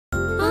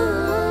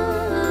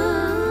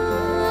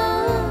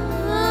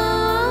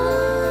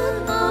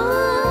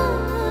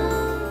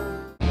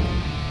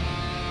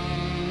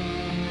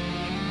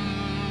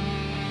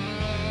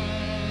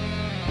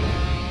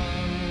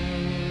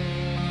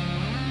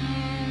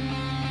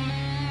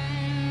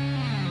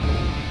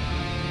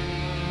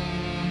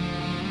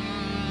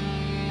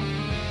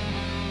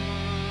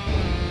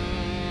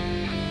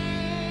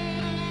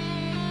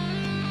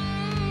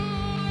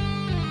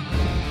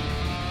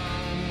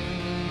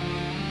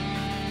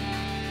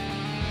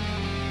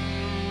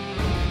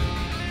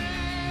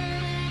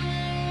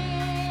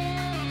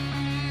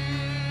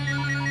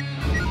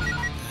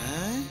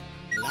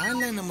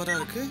பழைய நம்பரா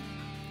இருக்கு.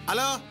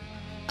 ஹலோ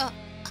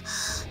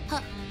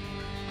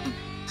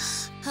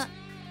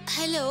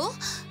ஹலோ,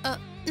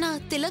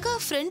 நான் திலகா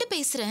ஃப்ரெண்டு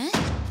பேசுறேன்.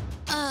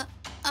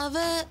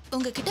 அவ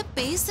உங்ககிட்ட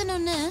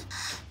பேசணும்னு.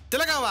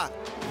 திலகாவா?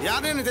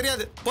 யாருன்னு எனக்கு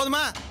தெரியாது,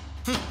 போதுமா?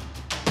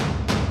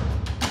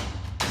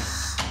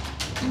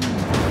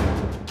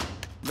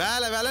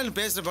 வேலை வேலைன்னு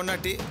பேசுற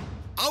பொண்டாட்டி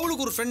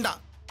அவளுக்கு ஒரு ஃப்ரெண்டா?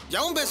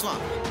 எவன்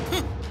பேசுவான்?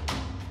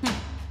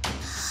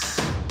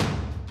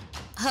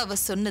 அவ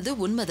சொன்னது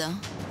உண்மைதான்.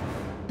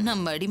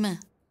 நம்ம அடிமை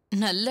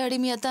நல்ல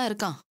அடிமையா தான்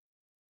இருக்கான்.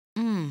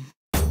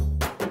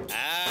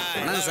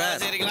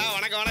 சரிங்களா?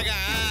 வணக்கம்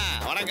வணக்கம்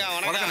வணக்கம்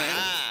வணக்கம்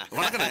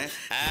வணக்கம்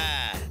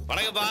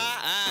வணக்கம்ப்பா.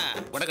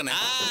 வணக்கம்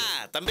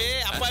தம்பி,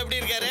 அப்பா எப்படி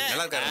இருக்காரு?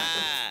 நல்லா இருக்காரு.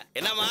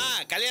 என்னம்மா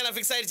கல்யாணம்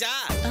ஃபிக்ஸ் ஆயிடுச்சா?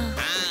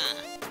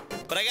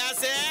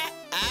 பிரகாஷ்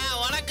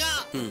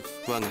வணக்கம்.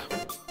 வாங்க.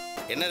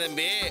 என்ன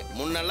தம்பி,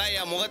 முன்னெல்லாம்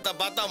என் முகத்தை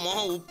பார்த்தா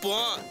முகம்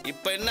உப்பும்,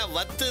 இப்ப என்ன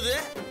வத்துது?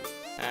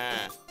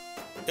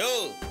 யோ,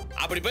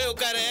 அப்படி போய்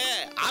உட்காரு,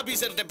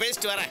 ஆபீசர்கிட்ட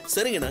பேசிட்டு வரேன்.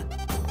 சரிங்கண்ணா.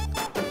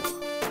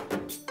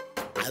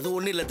 அது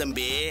ஒண்ணு இல்ல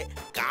தம்பி,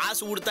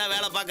 காசு கொடுத்தா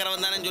வேலை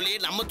பாக்குறவன் தானே சொல்லி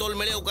நம்ம தோல்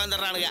மேலே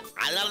உட்காந்துறானுங்க.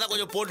 அதனாலதான்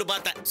கொஞ்சம் போட்டு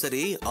பார்த்தேன்.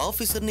 சரி,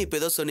 ஆபீசர்னு இப்ப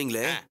ஏதோ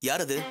சொன்னீங்களே,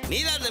 யார் அது?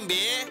 நீதான்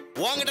தம்பி,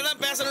 உன்கிட்ட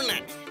தான் பேசணும்னு.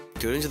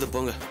 தெரிஞ்சது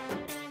போங்க.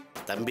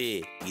 தம்பி,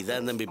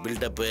 இதான் தம்பி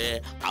பில்டப்பு.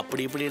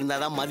 அப்படி இப்படி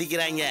இருந்தாதான்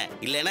மதிக்கிறாங்க,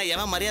 இல்லைன்னா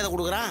எவன் மரியாதை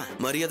கொடுக்குறான்?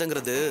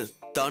 மரியாதைங்கிறது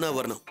தானா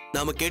வரணும்,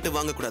 நாம கேட்டு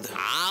வாங்க கூடாது.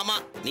 ஆமா,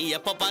 நீ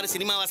எப்ப பாரு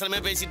சினிமா வசனமே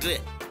பேசிட்டு.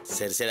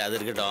 சரி சரி, அது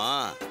இருக்கட்டும்.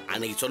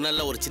 அன்னைக்கு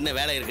சொன்னல ஒரு சின்ன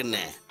வேலை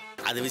இருக்குன்னு,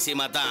 அது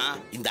விஷயமா தான்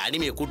இந்த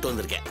அடிமையை கூட்டு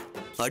வந்திருக்கேன்.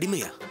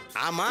 அடிமையா?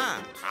 ஆமா,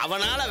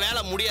 அவனால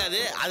வேலை முடியாது,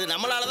 அது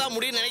நம்மளாலதான்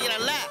முடியும்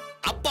நினைக்கிறான்ல,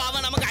 அப்ப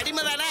அவன் நமக்கு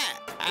அடிமை தானே.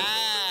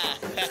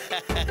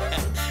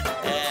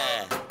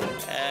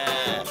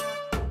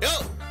 யோ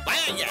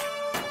பையங்க,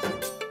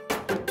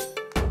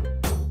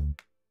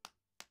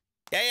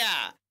 ஏயா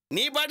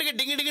நீ பாட்டுக்கு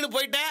டிங்கு டிங்குன்னு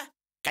போயிட்ட,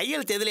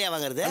 கையெழுத்து எதுலையா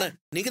வாங்குறது?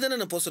 நீங்க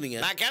தானே போக சொன்னீங்க.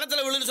 நான்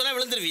கிணத்துல விழுன்னு சொன்னா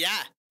விழுந்துருவியா?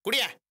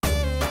 குடியா.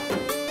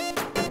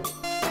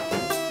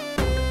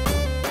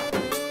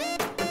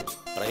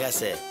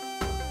 பிரகாஷ்,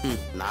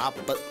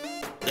 40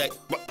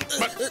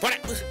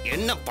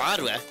 என்ன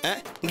பார்வை?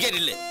 இங்கே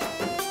நில்லு.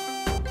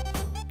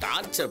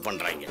 டார்ச்சர்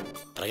பண்றாங்க.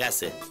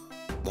 பிரகாஷ்,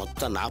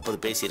 மொத்தம் 40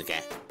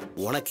 பேசியிருக்கேன்.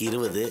 உனக்கு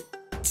 20,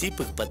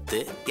 சீப்புக்கு 10,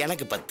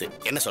 எனக்கு 10.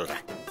 என்ன சொல்ற?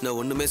 நான்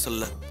ஒண்ணுமே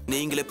சொல்ல,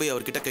 நீங்களே போய்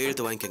அவர்கிட்ட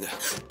கையெழுத்து வாங்கிக்கங்க.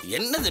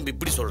 என்ன தம்பி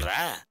இப்படி சொல்ற?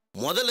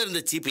 முதல்ல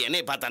இருந்த சீப்பு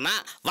என்னைய பார்த்தானா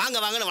வாங்க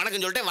வாங்கன்னு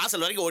வணக்கம் சொல்லிட்டு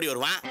வாசல் வரைக்கும் ஓடி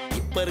வருவான்.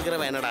 இப்ப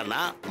இருக்கிறவன்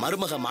என்னடான்னா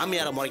மருமக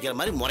மாமியார முறைக்கிற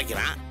மாதிரி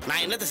முறைக்கிறான்.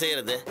 நான் என்னத்தை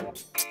செய்யறது?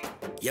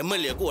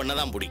 எம்எல்ஏக்கு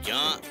ஒன்னதான்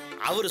பிடிக்கும்.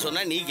 அவரு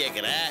சொன்னா நீ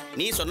கேட்கற,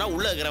 நீ சொன்னா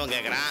உள்ள இருக்கிறவன்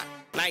கேட்கறான்.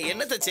 நான்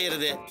என்னத்தை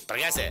செய்யறது?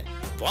 பிரகாஷ்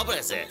போ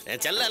பிரகாஷ்,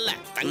 என் செல்ல இல்ல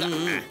தங்கம்.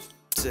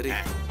 சரி.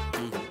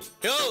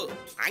 யோ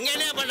அங்க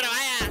என்ன பண்ற?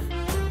 வாயா.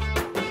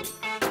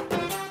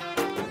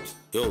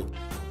 யோ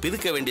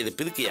பிதுக்க வேண்டியது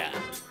பிதுக்கியா?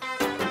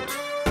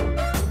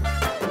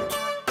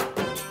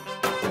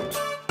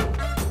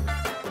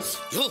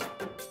 யோ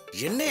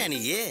என்னையா நீ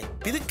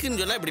பிதுக்குன்னு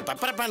சொன்னா இப்படி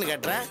பப்பரப்பான்னு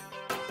கேட்டுற?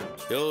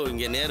 யோ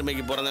இங்க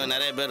நேர்மைக்கு பிறந்தவன்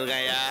நிறைய பேர்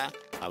இருக்காயா,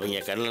 அவங்க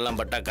கண்ணெல்லாம்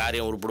பட்டா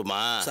காரியம்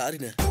உருப்பிடுமா?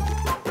 சாரிண்ணே.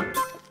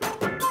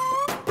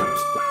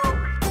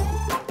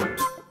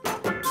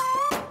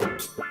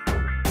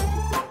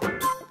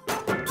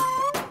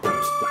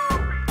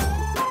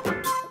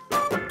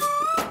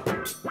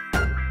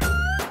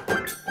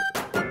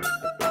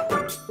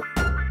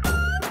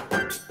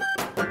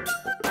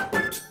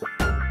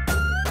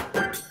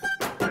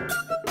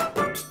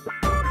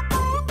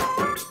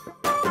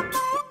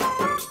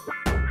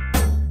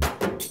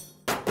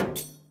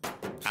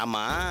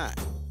 ஆமா,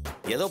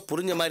 ஏதோ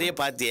புரிஞ்ச மாதிரியே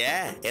பாத்தியே,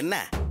 என்ன?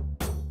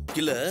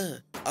 இல்ல,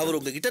 அவர்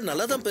உங்ககிட்ட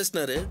நல்லா தான்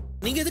பேசினாரு.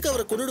 நீங்க எதுக்கு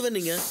அவரை கொன்னுடுவேன்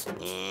நீங்க?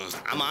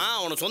 ஆமா,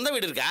 உனக்கு சொந்த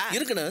வீடு இருக்கா?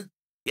 இருக்குண்ணா.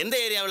 எந்த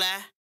ஏரியாவுல?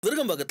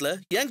 விருகம்பாக்கத்துல.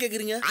 ஏன்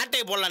கேக்குறீங்க?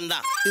 ஆட்டை போடலான்னு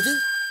தான். இது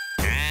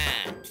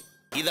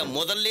இத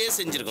முதல்ல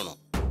செஞ்சிருக்கணும்.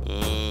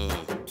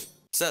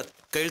 சார்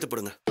கையெழுத்து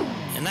போடுங்க.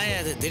 என்ன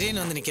இது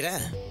திடீர்னு வந்து நிக்கிற?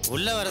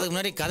 உள்ள வர்றதுக்கு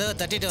முன்னாடி கதவை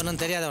தட்டிட்டு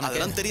வரணும் தெரியாத உனக்கு?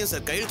 அதெல்லாம் தெரியும்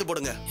சார், கையெழுத்து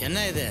போடுங்க.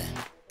 என்ன இது?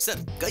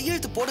 சார்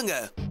கையெழுத்து போடுங்க.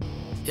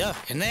 யோ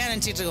என்னையா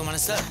நினைச்சிட்டு இருக்க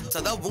மனசு? சார்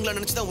சதா உங்களை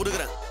நினைச்சுதான்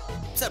உருகுறேன்.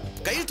 சார்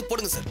கையெழுத்து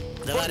போடுங்க சார்.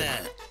 இந்த பாரு,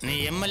 நீ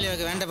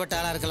எம்எல்ஏவுக்கு வேண்டப்பட்ட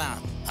ஆளா இருக்கலாம்,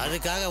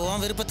 அதுக்காக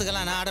உன்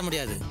விருப்பத்துக்கெல்லாம் நான் ஆட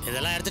முடியாது.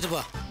 இதெல்லாம் எடுத்துட்டு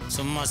போ.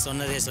 சும்மா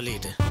சொன்னதே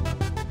சொல்லிக்கிட்டு.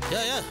 யோ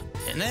யோ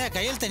என்னையா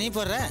கையெழுத்த நீ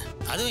போடுற?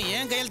 அதுவும்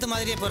ஏன் கையெழுத்து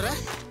மாதிரியே போடுற?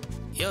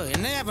 யோ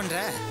என்னையா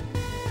பண்ற?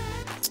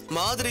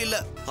 மாதிரி இல்ல,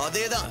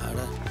 அதேதான்.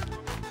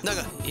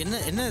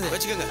 என்ன என்ன இது?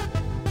 வச்சுக்கோங்க.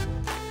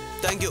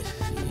 தேங்க்யூ.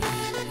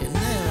 என்ன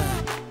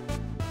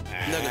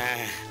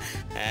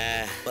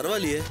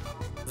பரவாயில்லையே,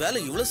 வேலை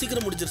இவ்வளவு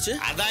சீக்கிரம் முடிஞ்சிருச்சு.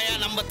 அதாயா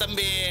நம்ம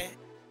தம்பி.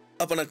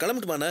 அப்ப நான்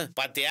கிளம்பிட்டுமாண்ணே?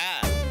 பாத்தியா,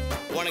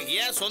 உனக்கு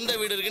ஏன் சொந்த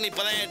வீடு இருக்குன்னு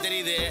இப்பதான்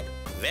தெரியுது.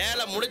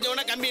 வேலை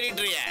முடிஞ்சவன கம்பி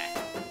ஏறிட்டுறிய.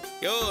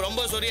 யோ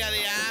ரொம்ப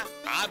சொரியாதையா,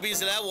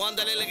 ஆபீஸ்ல உன்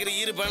தலையில இருக்கிற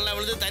ஈர்ப்பெல்லாம்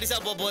விழுந்து தரிசா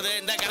போகுது.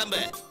 இந்த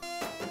கிளம்பு.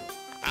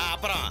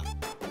 அப்புறம்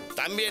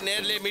தம்பியை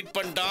நேர்லயே மீட்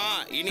பண்ணிட்டோம்.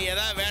 இனி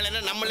ஏதாவது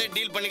வேலைன்னா நம்மளே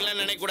டீல்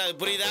பண்ணிக்கலாம்னு நினைக்க கூடாது,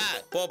 புரியுதா?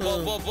 போ போ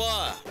போ போ.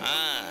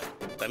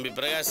 தம்பி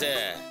பிரகாஷ்,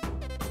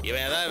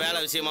 இவன் ஏதாவது வேலை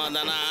விஷயமா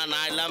வந்தானா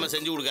நான் இல்லாம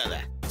செஞ்சு கொடுக்காத,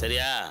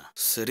 சரியா?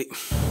 சரி.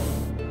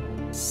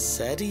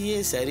 சரியே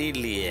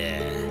சரியில்லையே.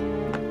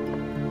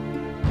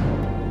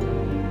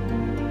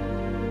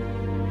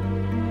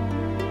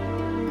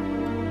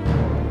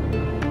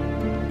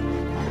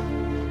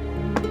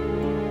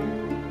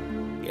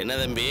 என்ன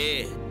தம்பி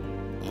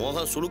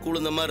முகம் சுளுக்கு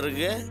விழுந்த மாதிரி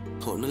இருக்கு?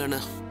 ஒண்ணு இல்லண்ணா.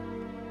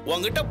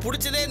 உங்ககிட்ட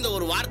பிடிச்சதே இந்த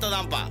ஒரு வார்த்தை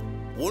தான்ப்பா.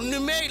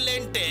 ஒண்ணுமே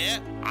இல்லைன்ட்டு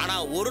ஆனா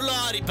ஒரு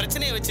லாரி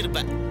பிரச்சனையை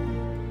வச்சிருப்பேன்.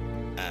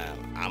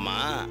 ஆமா,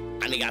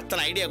 அன்னைக்கு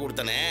அத்தனை ஐடியா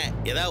கொடுத்தனே,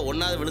 ஏதாவது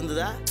ஒன்னாவது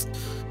விழுந்துதா?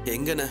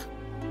 எங்கண்ணா,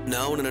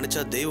 நான் ஒண்ணு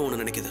நினைச்சா தெய்வம்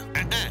ஒண்ணு நினைக்குது.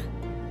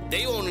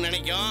 தெய்வம் ஒண்ணு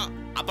நினைக்கும்,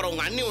 அப்புறம்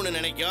உங்க அண்ணி ஒண்ணு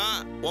நினைக்கும்,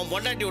 உன்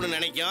பொண்டாட்டி ஒண்ணு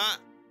நினைக்கும்.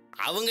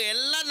 அவங்க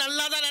எல்லாம்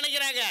நல்லா தான்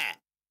நினைக்கிறாங்க.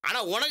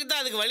 ஆனா உனக்கு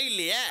தான் அதுக்கு வழி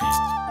இல்லையே.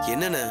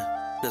 என்னண்ணா,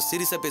 நான்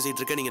சீரியஸா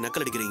பேசிட்டு இருக்கேன், நீங்க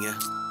நக்கல் அடிக்கிறீங்க.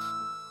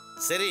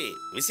 சரி,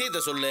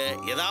 விஷயத்த சொல்லு,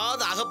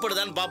 ஏதாவது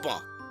அகப்படுதான்னு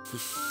பாப்போம்.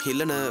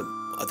 இல்லண்ணா,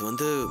 அது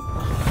வந்து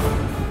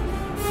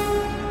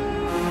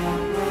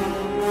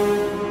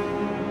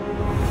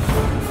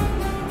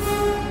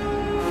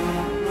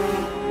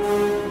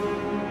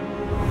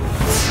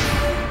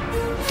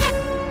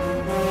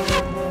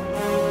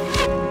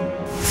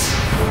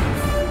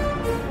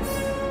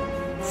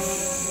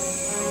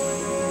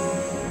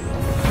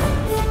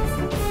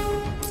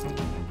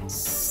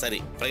சரி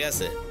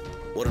பிரகாஷ்,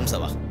 ஒரு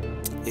நிமிஷம் வா.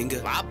 எங்க?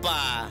 வாப்பா.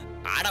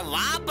 அட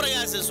வா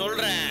பிரகாஷ்,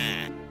 சொல்றேன்.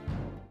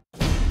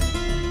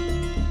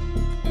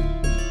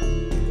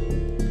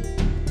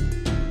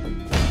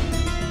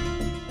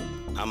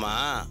 ஆமா,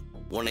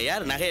 உன்னை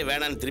யார் நகையை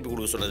வேணான்னு திருப்பி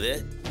கொடுக்க சொன்னது?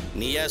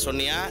 நீயா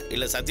சொன்னியா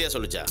இல்ல சத்யா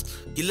சொல்லுச்சா?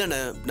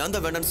 இல்லண்ணா, நான்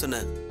தான் வேண்டான்னு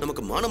சொன்னேன்.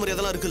 நமக்கு மான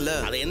மரியாதைலாம் இருக்குல்ல.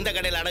 அதை எந்த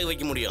கடையில் அடகு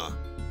வைக்க முடியும்?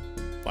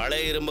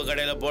 பழைய இரும்பு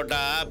கடையில போட்டா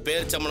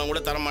பேர் சம்பளம்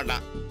கூட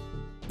தரமாட்டான்.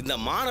 இந்த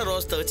மான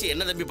ரோஸ்தை வச்சு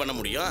என்ன தம்பி பண்ண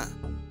முடியும்?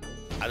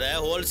 அதை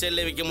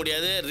ஹோல்சேல்ல விற்க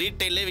முடியாது,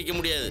 ரீட்டைல்ல விற்க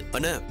முடியாது.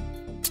 அண்ணா,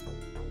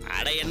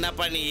 அட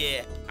என்னப்பா நீ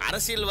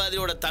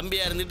அரசியல்வாதியோட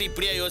தம்பியா இருந்துட்டு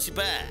இப்படியா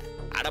யோசிப்ப?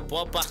 அட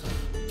போப்பா.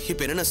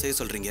 இப்ப என்ன செய்ய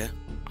சொல்றீங்க?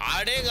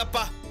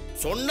 அடேங்கப்பா,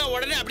 சொன்ன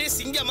உடனே அப்படியே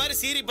சிங்க மாதிரி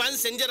சீரி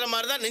பாஞ்சு செஞ்சிடற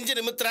மாதிரி தான் நெஞ்சு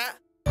நிமித்துற.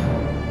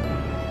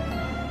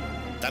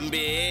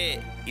 தம்பி,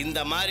 இந்த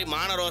மாதிரி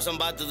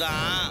மானரோசம் பார்த்து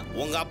தான்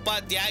உங்க அப்பா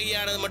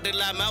தியாகியானது மட்டும்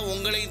இல்லாம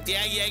உங்களையும்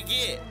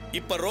தியாகியாக்கி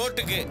இப்ப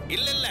ரோட்டுக்கு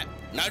இல்ல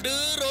நடு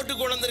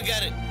ரோட்டுக்கு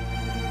கொண்டிருக்காரு.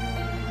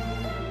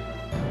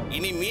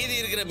 இனி மீதி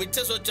இருக்கிற மிச்ச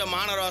சொச்ச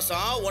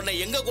மானரோசம் உன்னை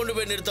எங்க கொண்டு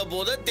போய் நிறுத்த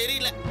போதோ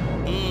தெரியல.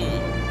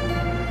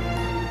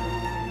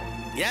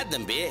 ஏன்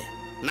தம்பி,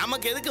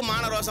 நமக்கு எதுக்கு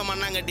மானரோசம்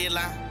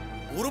மண்ணாங்கட்டியெல்லாம்?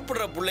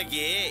 உருப்படுற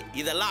பிள்ளைக்கு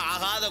இதெல்லாம்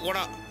ஆகாத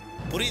குணம்,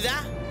 புரியுதா?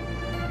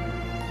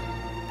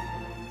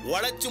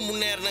 உழைச்சு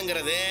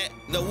முன்னேறணுங்கிறது,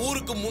 இந்த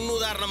ஊருக்கு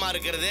முன்னுதாரணமா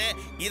இருக்கிறது,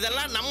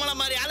 இதெல்லாம் நம்மள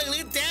மாதிரி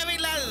ஆளுங்களுக்கு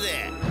தேவையில்லாதது.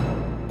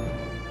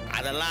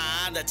 அதெல்லாம்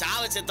அந்த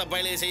சாவ செத்த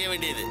பயிலை செய்ய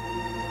வேண்டியது.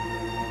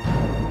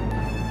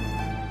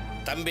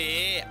 தம்பி,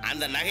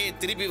 அந்த நகையை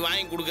திருப்பி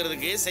வாங்கி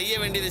கொடுக்கறதுக்கு செய்ய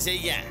வேண்டியது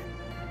செய்ய.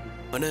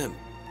 அண்ணா,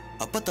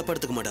 அப்பா தப்பா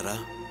எடுத்துக்க மாட்டாரா?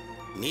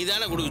 நீ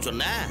தானே கொடுக்க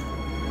சொன்ன,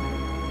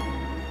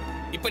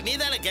 இப்ப நீ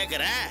தானே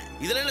கேட்கற.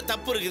 இதுல என்ன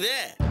தப்பு இருக்குது?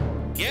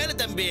 கேளு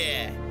தம்பி.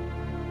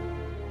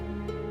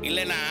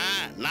 இல்லனா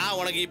நான்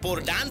உனக்கு இப்போ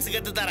ஒரு டான்ஸ்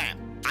கத்து தரேன்,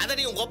 அதை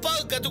நீ உங்க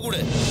அப்பாவுக்கு கத்து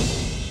கொடு.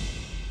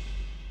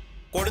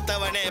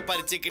 கொடுத்தவனே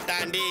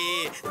பறிச்சுக்கிட்டாண்டி,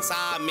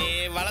 சாமி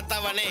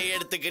வளர்த்தவனே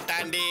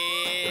எடுத்துக்கிட்டாண்டி.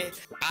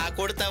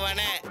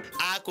 கொடுத்தவனே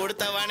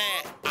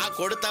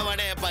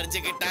கொடுத்தவனே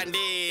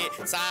பறிச்சுக்கிட்டாண்டி,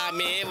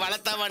 சாமி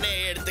வளர்த்தவனே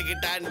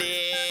எடுத்துக்கிட்டாண்டி.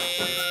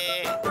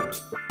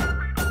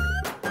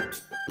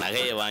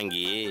 நகையை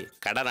வாங்கி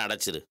கடன்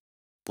அடைச்சிரு,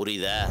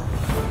 புரியுதா?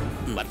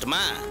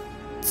 பட்டுமா?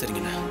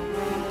 சரிங்கண்ணா.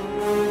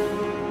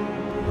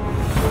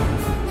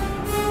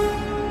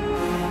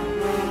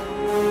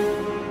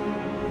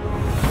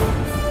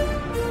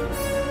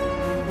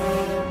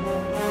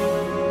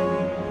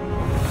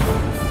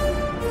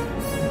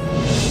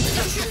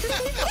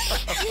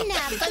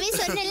 அப்பவே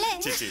சொன்னல.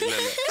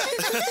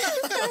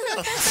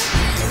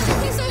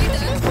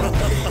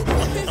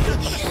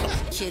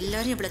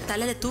 எல்லாரும் இவ்வளவு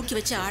தலையில தூக்கி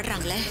வச்சு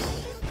ஆடுறாங்களே,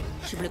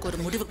 இவளுக்கு ஒரு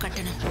முடிவு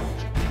கட்டணும்.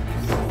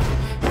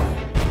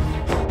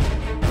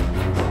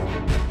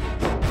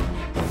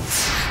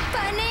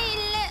 பணம்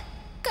இல்ல,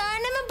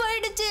 காணாம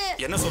போயிடுச்சு.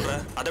 என்ன சொல்ற?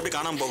 அது எப்படி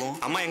காணாம போகும்?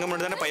 அம்மா எங்க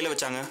மட்டும் தானே பையில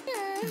வச்சாங்க.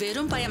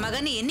 வெறும் பய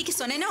மகன் என்னைக்கு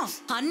சொன்னேனோ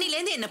அன்னில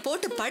இருந்து என்ன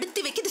போட்டு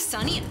படுத்தி வைக்குது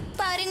சனியன்.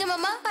 பாருங்க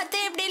மாமா, அத்தை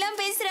எப்படி எல்லாம்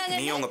பேசுறாங்க.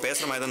 நீ அவங்க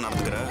பேசுற மாதிரி தான்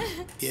நடந்துக்கிற.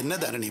 என்ன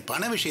தாரணி,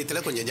 பண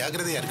விஷயத்துல கொஞ்சம்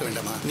ஜாக்கிரதையா இருக்க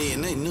வேண்டாமா? நீ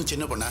என்ன இன்னும்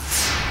சின்ன பொண்ணா?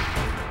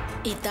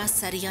 இதான்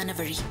சரியான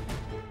வழி.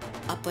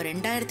 அப்போ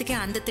 2000க்கே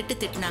அந்த திட்டு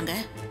திட்டுனாங்க,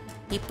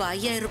 இப்ப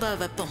 5000 ரூபாய்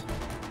வைப்போம்.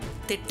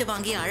 திட்டு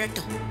வாங்கி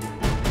அழட்டும்.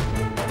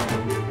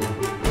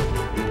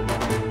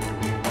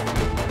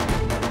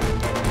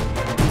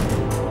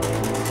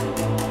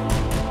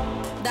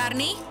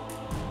 தாரணி,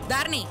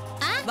 தாரணி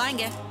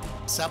வாங்க.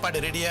 சாப்பாடு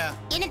ரெடியா?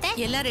 என்னத்த?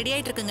 எல்லாம் ரெடி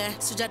ஆயிட்டு இருக்குங்க.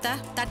 சுஜாதா,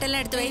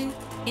 தட்டெல்லாம் எடுத்து வை.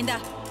 இந்தா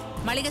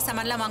மளிகை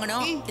சாமான்லாம்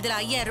வாங்கணும். இதுல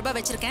 5000 ரூபாய்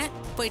வச்சிருக்கேன்,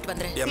 போயிட்டு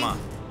வந்துரு. ஏமா,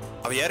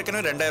 அவ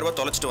ஏற்கனவே 2000 ரூபாய்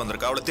தொலைச்சிட்டு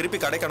வந்திருக்கா. அவளை திருப்பி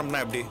கடைக்கு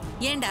அனுப்புனா எப்படி?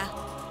 ஏண்டா,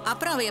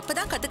 அப்புறம் அவ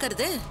எப்பதான்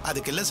கத்துக்கிறது?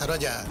 அதுக்கு இல்ல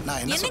சரோஜா, நான்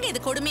என்ன என்னங்க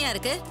இது கொடுமையா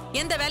இருக்கு?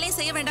 எந்த வேலையும்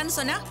செய்ய வேண்டாம்னு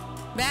சொன்னா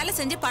வேலை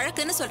செஞ்சு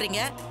பழக்குன்னு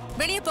சொல்றீங்க.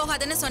 வெளியே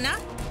போகாதுன்னு சொன்னா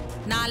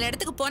 4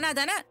 இடத்துக்கு போனா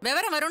தானே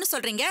விவரம் வரும்னு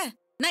சொல்றீங்க.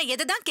 நான்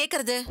எதை தான்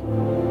கேக்குறது?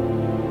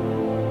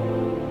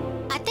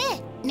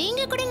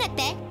 நீங்க கொடுங்க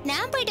அத்தை,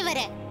 நான் போயிட்டு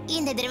வரேன்.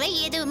 இந்த தடவை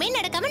எதுவுமே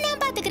நடக்காம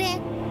நான் பாத்துக்கிறேன்.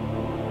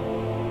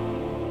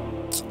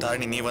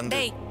 தாரணி நீ வந்து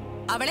டேய்,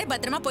 அவளே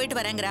பத்திரமா போயிட்டு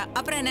வரேங்கறா.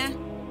 அப்புறம் என்ன?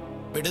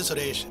 விடு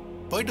சுரேஷ்,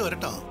 போயிட்டு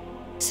வரட்டும்.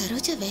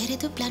 சரோஜா வேற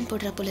ஏதோ பிளான்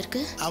போடுறா போல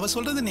இருக்கு. அவ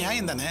சொல்றது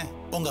நியாயம் தானே.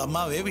 உங்க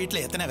அம்மாவே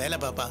வீட்டுல எத்தனை வேலை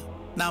பாப்பா,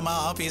 நாம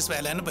ஆபீஸ்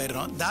வேலைன்னு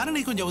போயிடுறோம்.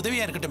 தாரணி கொஞ்சம்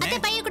உதவியா இருக்கட்டுமே.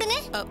 அத்தை பைய கொடுங்க.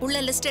 உள்ள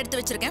லிஸ்ட் எடுத்து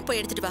வச்சிருக்கேன்,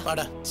 போய் எடுத்துட்டு வா.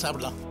 வாடா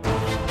சாப்பிடலாம்.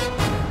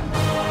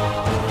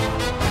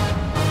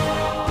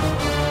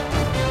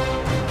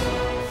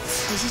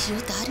 ஐயோ,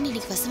 தாரணி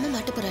இன்னைக்கு வசமா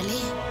மாட்ட போறாளே.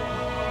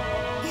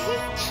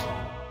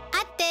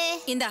 அத்தை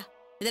இந்தா,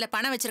 இதுல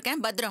பணம்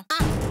வச்சிருக்கேன், பத்திரம்.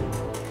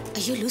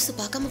 ஐயோ, லூசு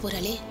பார்க்காம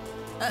போறாளே.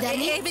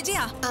 ஏய்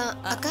விஜயா,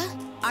 அக்கா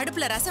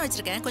அடுப்புல ரசம்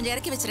வச்சிருக்கேன், கொஞ்சம்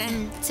இறக்கி வச்சிரேன்.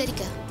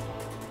 சரிக்கா.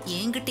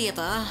 என்கிட்டயே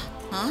வா.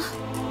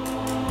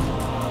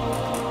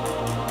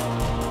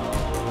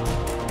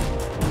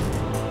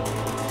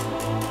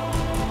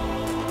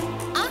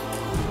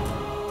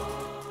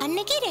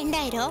 அன்னைக்கு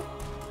 2000,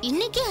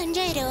 இன்னைக்கு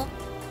 5000.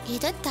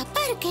 ஏதோ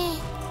தப்பா இருக்கே.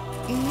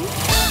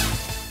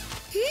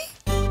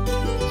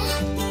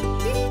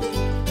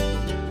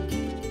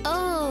 ஓ,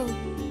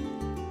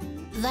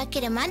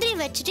 வைக்கிற மாதிரி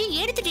வச்சுட்டு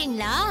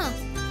எடுத்துட்டீங்களா?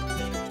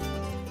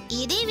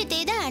 இதே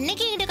வித்தை தான்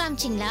அன்னைக்கு கிட்ட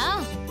காமிச்சிங்களா?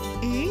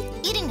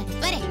 இருங்க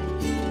வரேன்.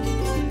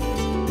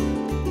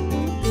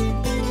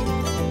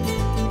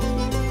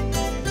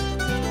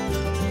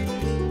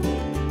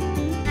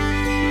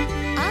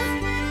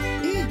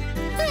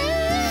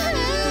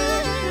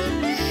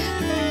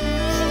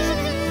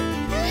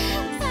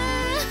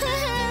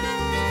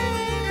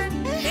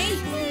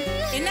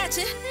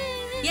 என்னாச்சு?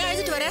 ஏன்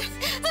அழுதுட்டு வர?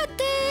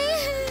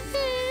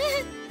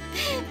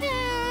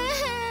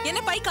 என்ன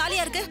பை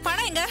காலியா இருக்கு?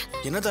 பணம் எங்க?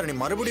 என்ன தாரணி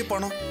மறுபடியும்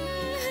பணம்?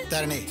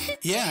 தாரணி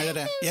ஏன் அழற?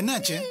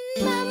 என்னாச்சு?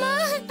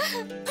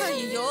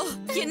 ஐயோ,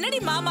 என்னடி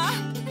மாமா,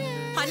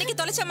 அன்னைக்கு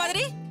தொலைச்ச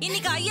மாதிரி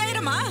இன்னைக்கு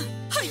 5000மா?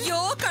 ஐயோ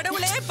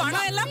கடவுளே,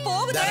 பணம் எல்லாம்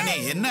போகுது. தாரணி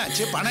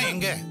என்னாச்சு? பணம்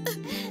எங்க?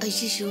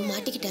 ஐயோ,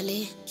 மாட்டிக்கிட்டாலே.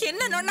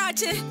 என்ன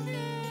நொண்ணாச்சு?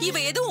 இவ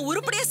எதுவும்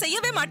உருப்படியா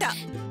செய்யவே மாட்டா.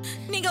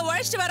 நீங்க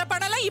உழைச்சிட்டு வர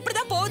பணம் எல்லாம்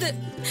இப்படிதான் போகுது.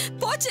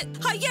 போச்சு,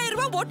 5000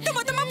 ரூபாய் ஒட்டு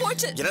மொத்தமா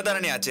போச்சு. என்ன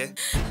தாரணி ஆச்சு?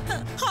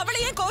 அவளை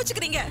ஏன்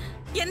கோச்சுக்கிறீங்க?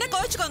 என்ன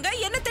கோச்சுக்கோங்க,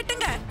 என்ன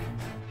திட்டுங்க.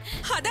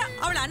 அதான்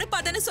அவளை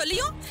அனுப்பாதன்னு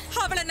சொல்லியும்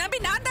அவளை நம்பி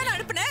நான் தானே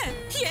அனுப்புனேன்.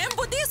 ஏன்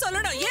புத்திய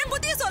சொல்லணும், ஏன்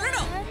புத்திய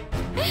சொல்லணும்.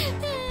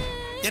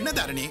 என்ன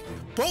தாரணி,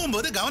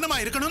 போகும்போது கவனமா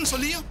இருக்கணும்னு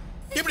சொல்லியும்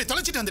இப்படி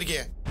தொலைச்சிட்டு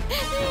வந்திருக்கிய.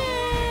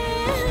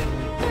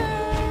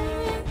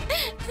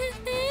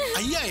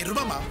 5000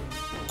 ரூபாய்மா,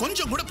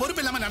 கொஞ்சம் கூட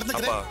பொறுப்பு இல்லாம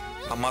நடந்துக்கிற.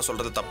 அம்மா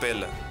சொல்றது தப்பே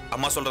இல்ல.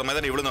 அம்மா சொல்ற மாதிரி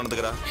தான் இவ்வளவு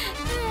நடந்துக்கிறா.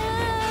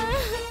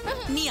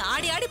 நீ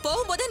ஆடி ஆடி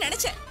போகும்போது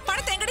நினைச்ச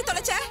பணத்தை எங்கடி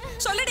தொலைச்ச?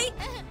 சொல்லுடி.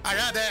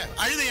 அழாத,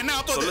 அழுது என்ன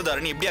ஆப்போது? சொல்லு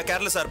தாரணி, இப்படியா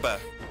கேர்லெஸ்ஸா இருப்ப?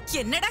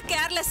 என்னடா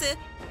கேர்லெஸ்?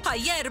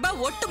 5000 ரூபாய்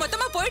ஒட்டு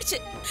மொத்தமா போயிடுச்சு.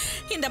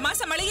 இந்த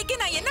மாசம் மளிகைக்கு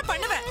நான் என்ன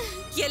பண்ணுவேன்?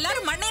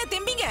 எல்லாரும் மண்ணைய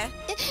திம்பிங்க.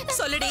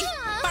 சொல்லுடி,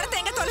 பணத்தை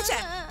எங்க தொலைச்ச?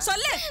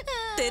 சொல்லு.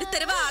 தெரு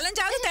தெருவா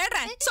அலைஞ்சாவது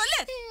தேடுறேன். சொல்லு,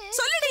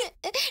 சொல்லுடி.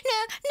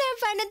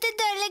 நான் பணத்தை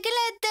தொலைக்கல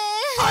அத்தை.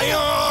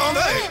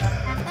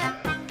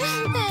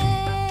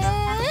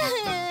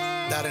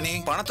 தாரணி,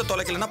 பணத்தை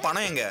தொலைக்கலன்னா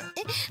பணம் எங்க?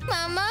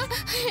 மாமா,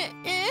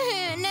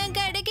 நான்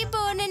கடைக்கு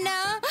போனேன்னா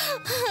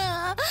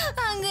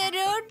அங்க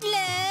ரோட்ல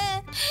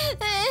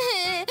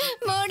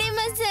மோடி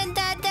மசான்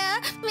தாத்தா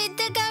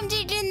வித்த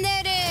காமிச்சிட்டு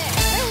இருந்தாரு.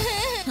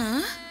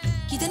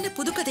 இது என்ன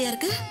புது கதையா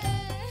இருக்கு?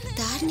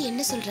 தாரணி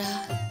என்ன சொல்றா?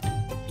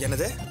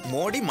 என்னது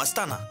மோடி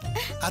மஸ்தானா?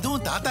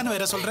 அதுவும் தாத்தான்னு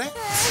வேற சொல்ற?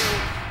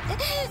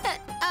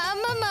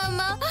 ஆமா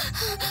மாமா,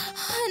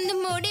 அந்த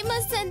மோடி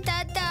மசான்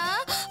தாத்தா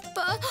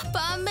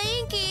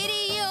பாம்பையும்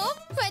கீரையும்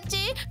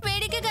வச்சு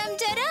வேடிக்கை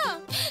காமிச்சாரா?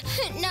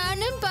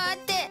 நானும்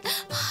பார்த்தேன்.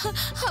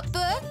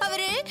 அப்போ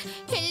அவரு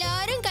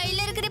எல்லாரும்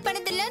கையில இருக்கிற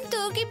பணத்தெல்லாம்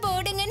தூக்கி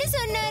போடுங்கன்னு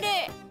சொன்னாரு.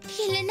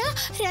 இல்லைன்னா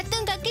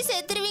ரத்தம் கக்கி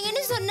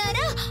செத்துருவீங்கன்னு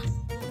சொன்னாரா?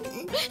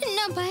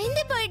 நான்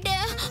பயந்து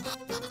போயிட்டேன்.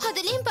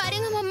 அதுலயும்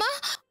பாருங்க மாமா,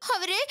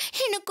 அவரு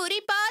என்ன குறி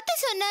பார்த்து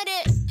சொன்னாரு.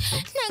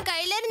 நான்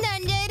கையில இருந்த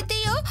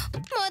 5000த்தையும்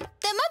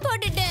மொத்தமா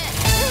போட்டுட்டேன்.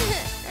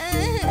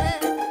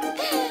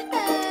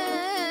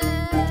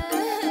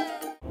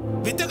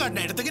 வித்த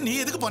காட்டின இடத்துக்கு நீ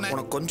எதுக்கு போன?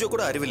 உனக்கு கொஞ்சம்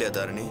கூட அறிவில்லையா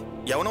தாரணி?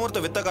 எவனோ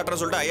ஒருத்த வித்த காட்டுற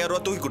சொல்லிட்டு 5000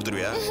 ரூபாய் தூக்கி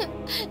கொடுத்துருவியா?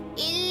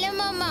 இல்ல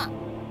மாமா,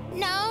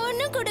 நான்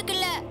ஒண்ணும்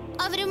கொடுக்கல.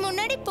 அவரு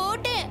முன்னாடி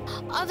போட்டேன்.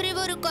 அவரு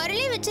ஒரு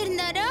குரலை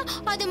வச்சிருந்தாரா,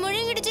 அது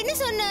முழுங்கிடுச்சுன்னு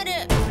சொன்னாரு.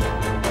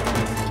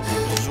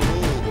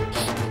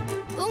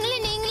 உங்களை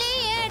நீங்களே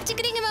ஏன்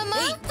அடிச்சுக்கிறீங்க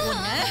மாமா?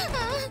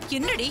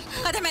 என்னடி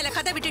கதை மேல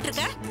கதை விட்டுட்டு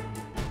இருக்க?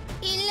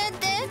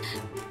 இல்லத்த,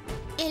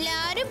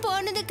 எல்லாரும்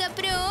போனதுக்கு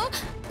அப்புறம்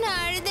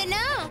நான்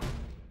அழுதனா,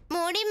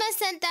 மோடி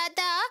மசான்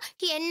தாத்தா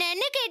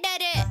என்னன்னு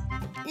கேட்டாரு.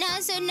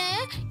 நான்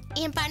சொன்னேன்,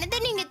 என் பணத்தை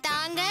நீங்க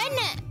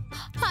தாங்கன்னு.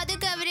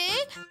 அதுக்கு அவரு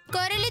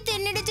குரலி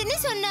தின்னுடுச்சுன்னு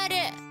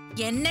சொன்னாரு.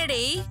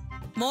 என்னடி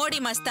மோடி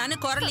மஸ்தானு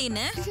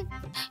குரலின்னு?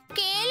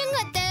 கேளுங்க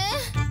அத்தை.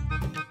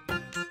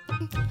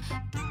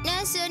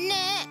 நான்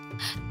சொன்னேன்,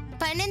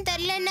 பணம்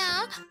தரலன்னா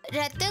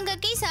ரத்தம்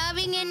கக்கி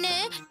சாவீங்கன்னு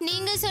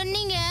நீங்க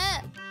சொன்னீங்க.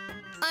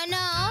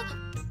 ஆனா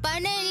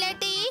பணம்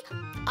இல்லாட்டி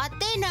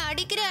அத்தை நான்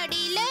அடிக்கிற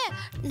அடியில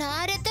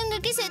நான் ரத்தம்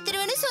கக்கி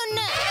செத்துருவேன்னு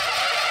சொன்னேன்.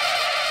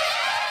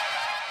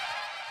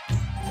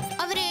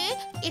 அவரு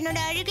என்னோட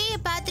அழுகைய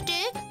பார்த்துட்டு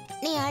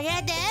நீ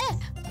அழாத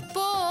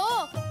போ.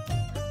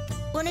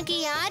 உனக்கு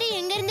யாரு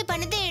எங்க இருந்து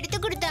பணத்தை எடுத்து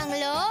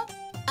கொடுத்தாங்களோ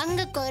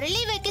அங்க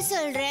குரலி வைக்க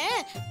சொல்றேன்.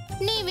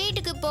 நீ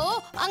வீட்டுக்கு போ,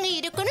 அங்க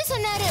இருக்குன்னு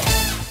சொன்னாரு.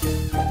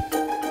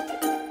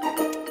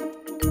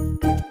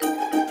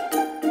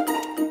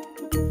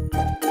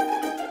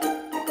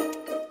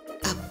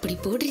 அப்படி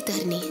போடுறி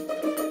தாரணி.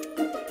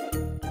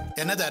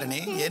 என்ன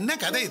தாரணி, என்ன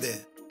கதை இது?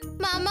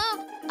 மாமா,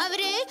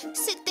 அவரு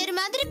சித்தர்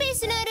மாதிரி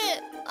பேசினாரு.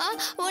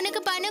 உனக்கு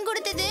பணம்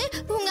கொடுத்தது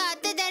உங்க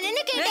அத்தை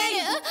தானேன்னு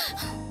கேட்டாரு.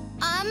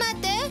 ஆமா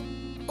அத்தை,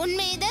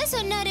 உண்மையதான்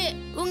சொன்னாரு.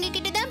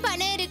 உங்ககிட்ட தான்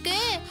பணம் இருக்கு,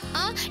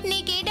 நீ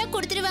கேட்டா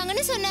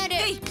கொடுத்துருவாங்கன்னு சொன்னாரு.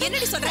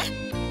 என்னடி சொல்ற?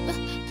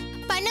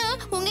 பணம்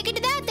உங்ககிட்ட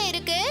தான் அத்தை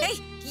இருக்கு.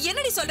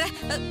 என்னடி சொல்ற?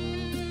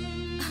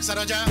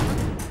 சரோஜா,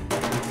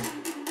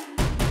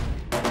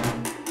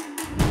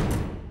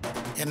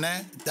 என்ன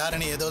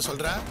தாரணி ஏதோ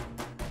சொல்றா,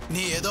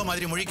 நீ ஏதோ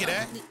மாதிரி முழிக்கிற.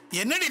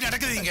 என்னடி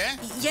நடக்குதுங்க?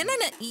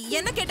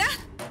 என்ன கேட்டா?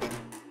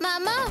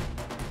 மாமா,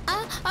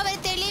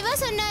 அவர் தெளிவா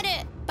சொன்னாரு.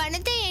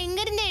 பணத்தை எங்க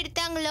இருந்து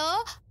எடுத்தாங்களோ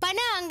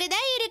பணம்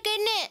அங்கதான்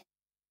இருக்குன்னு.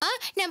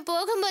 நான்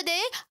போகும்போது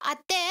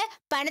அத்தை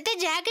பணத்தை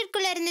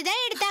ஜாக்கெட்குள்ள இருந்து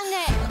தான் எடுத்தாங்க.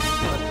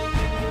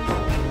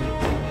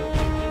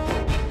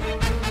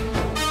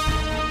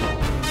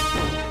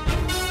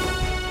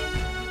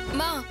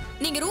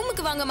 நீங்க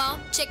ரூமுக்கு வாங்கம்மா,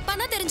 செக்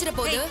பண்ணா தெரிஞ்சிர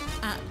போகுது.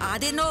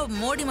 அது என்ன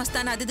மோடி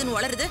மஸ்தான அது இதுன்னு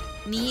வளருது,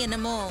 நீ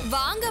என்னமோ.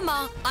 வாங்கம்மா,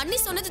 அண்ணி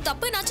சொன்னது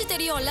தப்புனாச்சு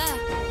தெரியும்ல.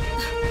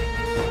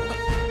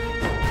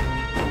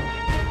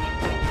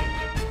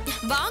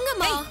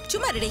 வாங்கம்மா.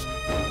 சும்மா ரெடி.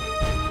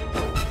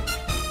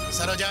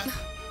 சரோஜா,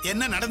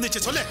 என்ன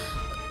நடந்துச்சு சொல்லு.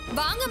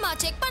 வாங்கம்மா,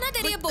 செக் பண்ணா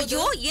தெரிய போகுது.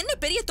 ஐயோ, என்ன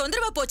பெரிய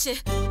தொந்தரவா போச்சு.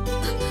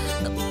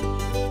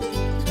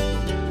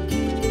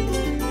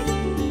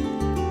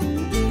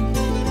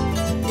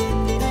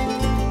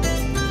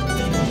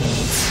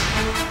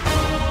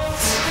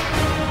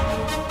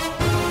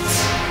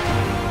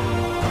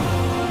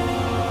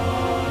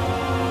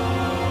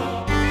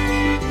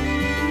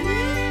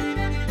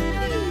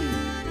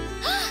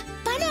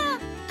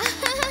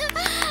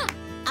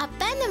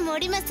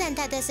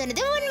 தாத்தா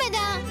சொன்னது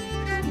உண்மைதான்.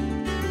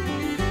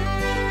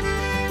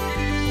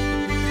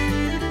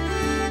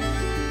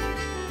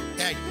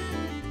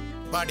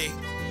 பாடி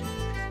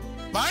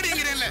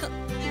பாடிங்கிறேன்ல.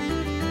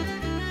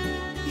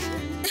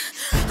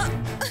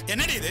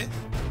 என்னடி இது?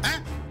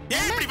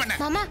 ஏன் இப்படி பண்ண?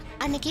 மாமா,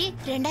 அன்னைக்கு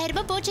 2000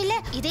 ரூபாய் போச்சுல்ல,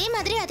 இதே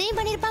மாதிரி அதையும்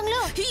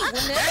பண்ணிருப்பாங்களோ?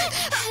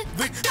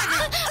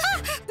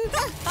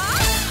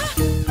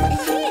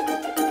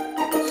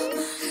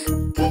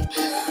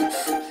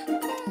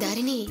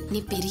 தாரிணி,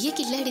 நீ பெரிய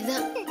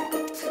கில்லாடிதான்.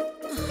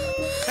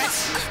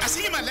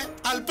 அசிங்கமா இல்ல?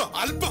 அல்பம்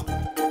அல்பம்.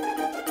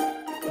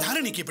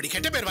 தாரணிக்கு இப்படி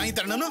கெட்ட பேர் வாங்கி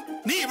தரணும்னு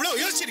நீ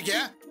இவ்வளவு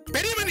யோசிச்சிருக்கியா?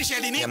 பெரிய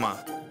மனுஷியாடி நீ.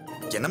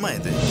 என்னம்மா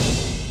இது?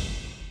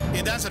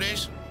 இதான்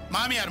சுரேஷ்,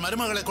 மாமியார்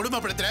மருமகளை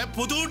குடும்பப்படுத்துற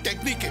புது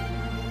டெக்னிக்.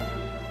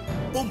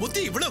 உன்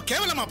புத்தி இவ்வளவு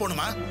கேவலமா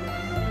போணுமா?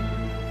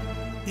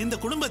 இந்த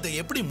குடும்பத்தை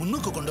எப்படி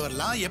முன்னுக்கு கொண்டு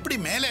வரலாம், எப்படி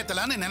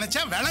மேலேத்தலாம்னு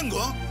நினைச்சா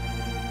விளங்கும்.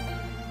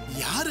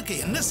 யாருக்கு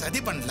என்ன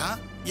சதி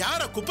பண்ணலாம்,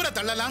 யார குப்புற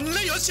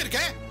தள்ளலாம்னு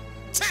யோசிச்சிருக்க.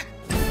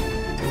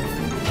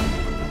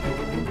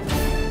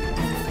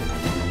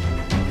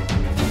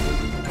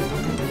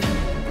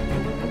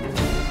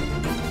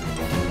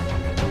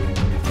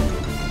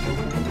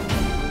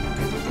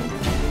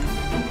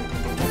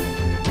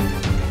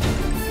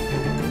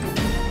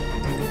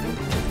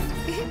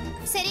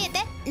 சரி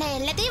அத்தை, நான்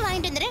எல்லாத்தையும்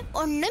வாங்கிட்டு வந்துடுறேன்,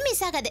 ஒண்ணும்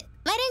மிஸ் ஆகாது.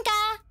 வரேன்க்கா.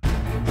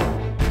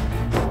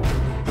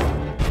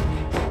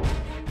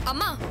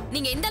 அம்மா,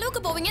 நீங்க எந்த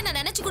அளவுக்கு போவீங்க நான்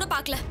நினைச்சு கூட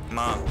பார்க்கல.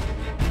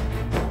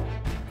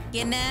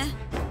 என்ன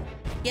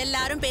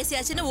எல்லாரும்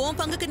பேசியாச்சுன்னு உன்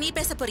பங்குக்கு நீ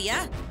பேச போறியா?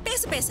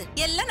 பேசு பேசு,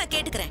 எல்லாம் நான்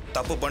கேட்டுக்கிறேன்.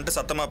 தப்பு பண்ணிட்டு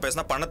சத்தமா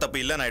பேசினா பண்ண தப்பு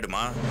இல்லன்னு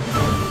ஆயிடுமா?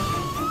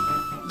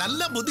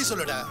 நல்ல புத்தி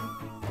சொல்லுடா.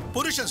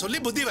 புருஷன்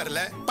சொல்லி புத்தி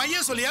வரல,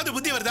 பையன் சொல்லியாவது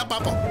புத்தி வருதா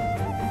பாப்போம்.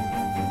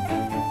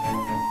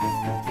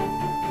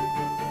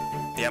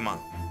 ஏமா,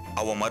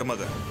 அவ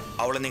மருமக,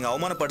 அவளை நீங்க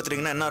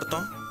அவமானப்படுத்துறீங்கன்னா என்ன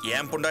அர்த்தம்?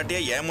 ஏன் பொண்டாட்டியே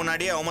ஏன்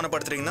முன்னாடியே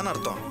அவமானப்படுத்துறீங்கன்னு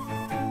அர்த்தம்.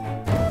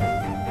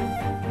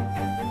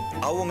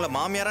 அவங்கள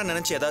மாமியாரா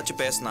நினைச்சு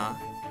ஏதாச்சும் பேசினா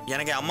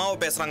எனக்கு அம்மாவை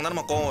பேசுறாங்க தான்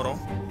நம்ம கோவம்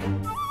வரும்.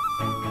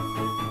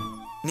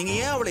 நீங்க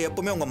ஏன் அவளை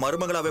எப்பவுமே உங்க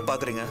மருமகளாவே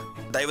பாக்குறீங்க?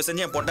 தயவு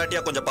செஞ்சு என்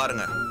பொண்டாட்டியா கொஞ்சம்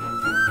பாருங்க.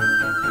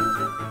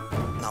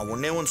 நான்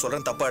ஒன்னே ஒன்னு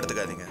சொல்றேன், தப்பா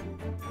எடுத்துக்காதீங்க.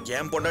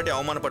 என் பொண்டாட்டி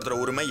அவமானப்படுத்துற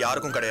உரிமை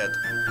யாருக்கும் கிடையாது.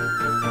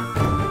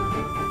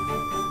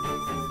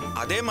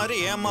 அதே மாதிரி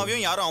என்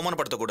அம்மாவையும் யாரும்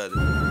அவமானப்படுத்தக்கூடாது.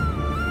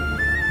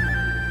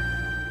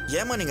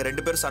 ஏமா நீங்க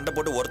 2 பேரும் சண்டை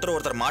போட்டு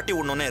ஒருத்தர் மாட்டி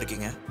விடணும்னே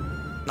இருக்கீங்க?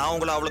 நான்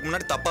உங்களை அவளுக்கு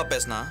முன்னாடி தப்பா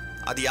பேசினா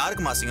அது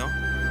யாருக்கு அசிங்கம்?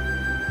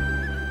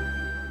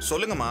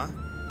 சொல்லுங்கம்மா.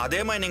 அதே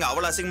மாதிரி நீங்க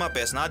அவளை அசிங்கமா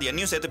பேசினா அது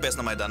என்னையும் சேர்த்து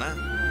பேசின மாதிரி தானே?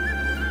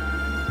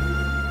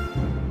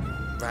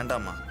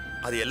 வேண்டாம்மா,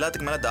 அது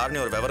எல்லாத்துக்கு மேல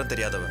தாரணி ஒரு விவரம்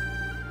தெரியாதவ.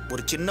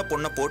 ஒரு சின்ன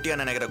பொண்ணை போட்டியா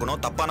நினைக்கிற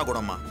குணம் தப்பான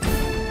குணமா.